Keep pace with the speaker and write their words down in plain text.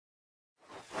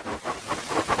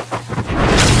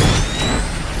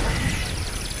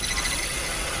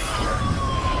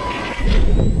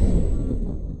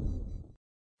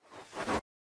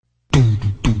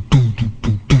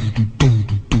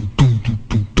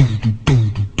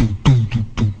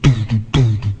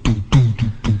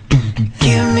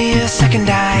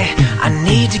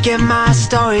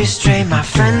story straight. My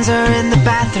friends are in the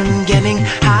bathroom, getting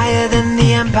higher than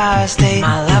the Empire State.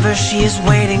 My lover, she is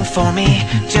waiting for me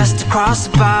just across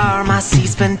the bar. My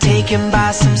seat's been taken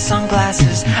by some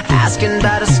sunglasses, asking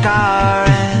about a scar.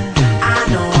 And I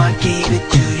know I gave it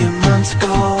to you months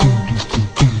ago.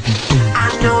 I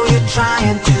know you're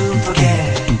trying to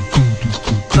forget,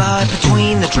 but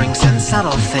between the drinks and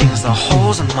subtle things, the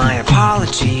holes in my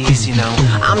apologies, you know,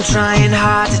 I'm trying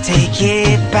hard to take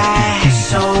it back.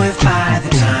 So if by the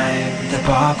time the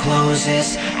bar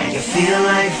closes and you feel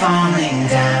like falling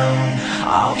down,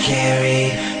 I'll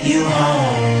carry you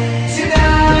home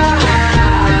tonight.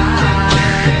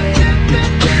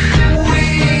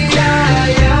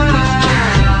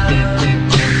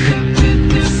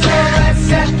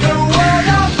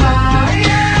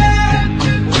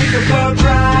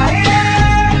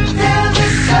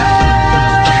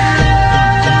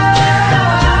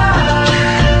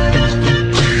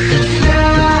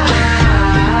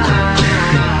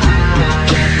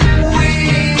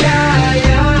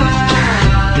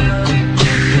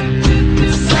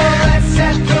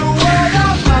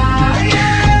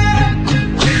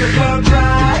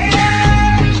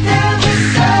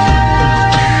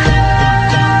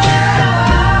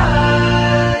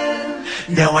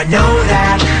 Now I know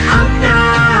that I'm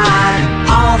not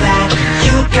all that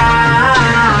you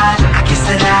got. I guess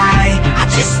that I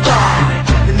just thought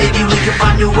that maybe we could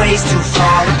find new ways to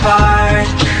fall apart.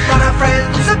 But our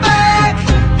friends are back,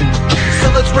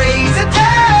 so let's raise a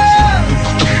toast,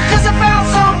 'cause I found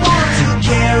someone to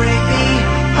carry me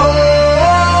home.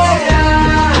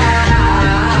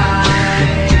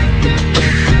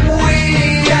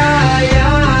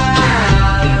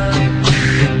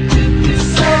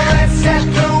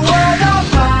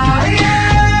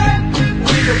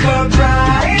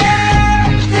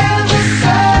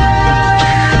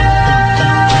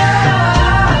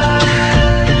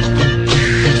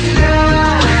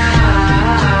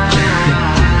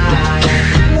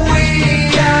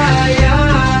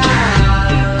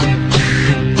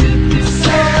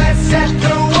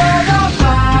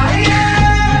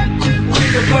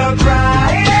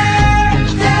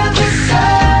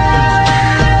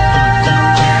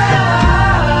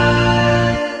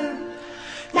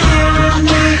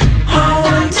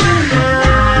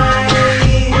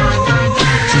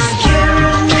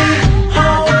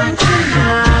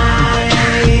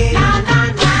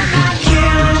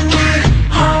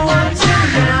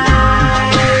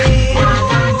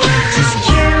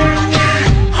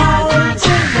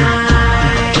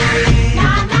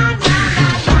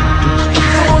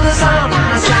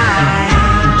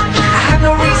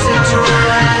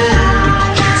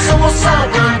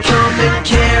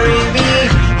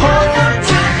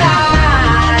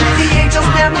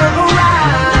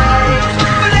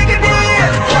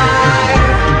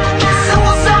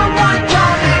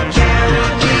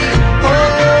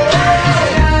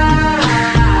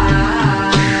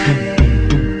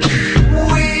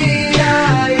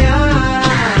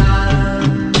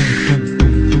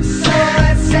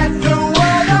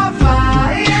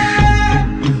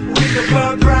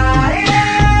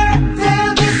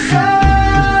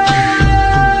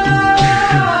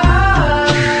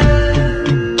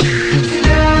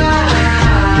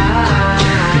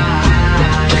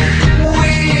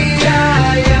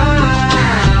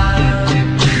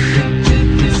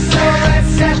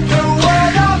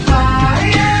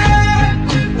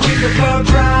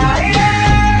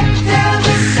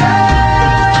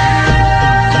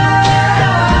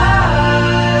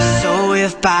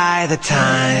 By the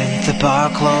time the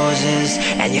bar closes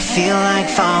and you feel like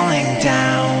falling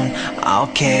down,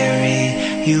 I'll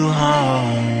carry you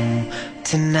home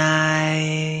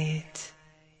tonight.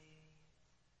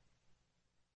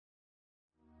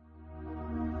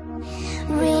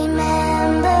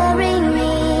 Remembering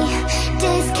me,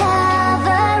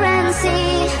 discover and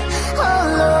see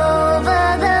all over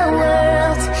the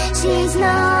world. She's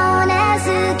known as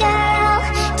a girl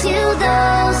to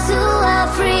those who are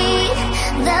free.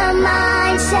 The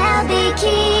mind shall be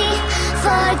key,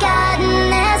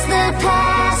 forgotten as the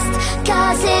past,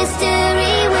 'cause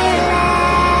history will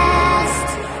last.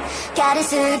 God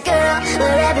is a girl,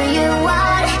 wherever you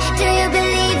are, do you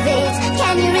believe it?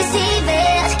 Can you receive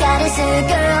it? God is a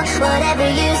girl, whatever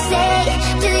you say,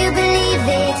 do you believe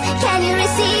it? Can you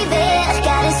receive it?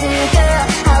 God is a girl,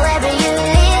 however you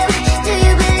live, do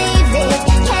you believe it?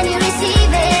 Can you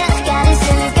receive it? God is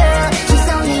a girl, she's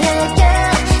only a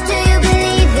girl, do you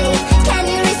believe it? Can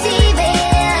you receive it?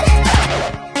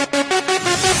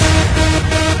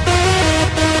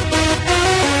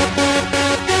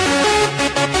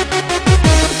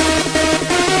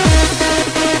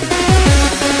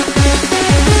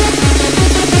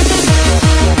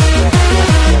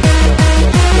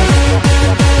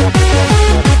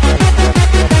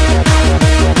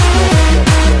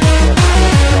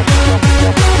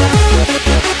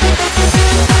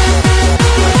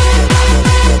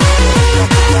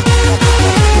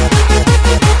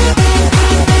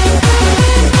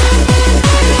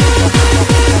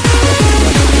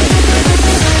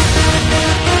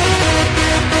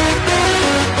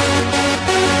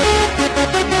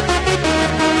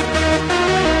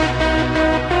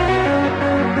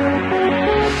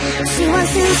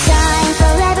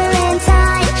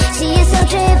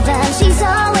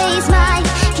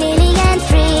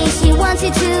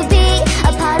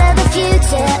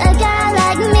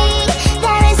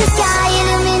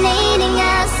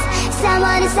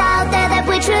 is out there that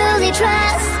we truly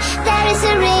trust. There is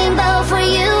a rainbow for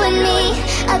you and me,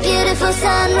 a beautiful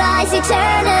sunrise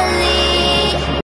eternally.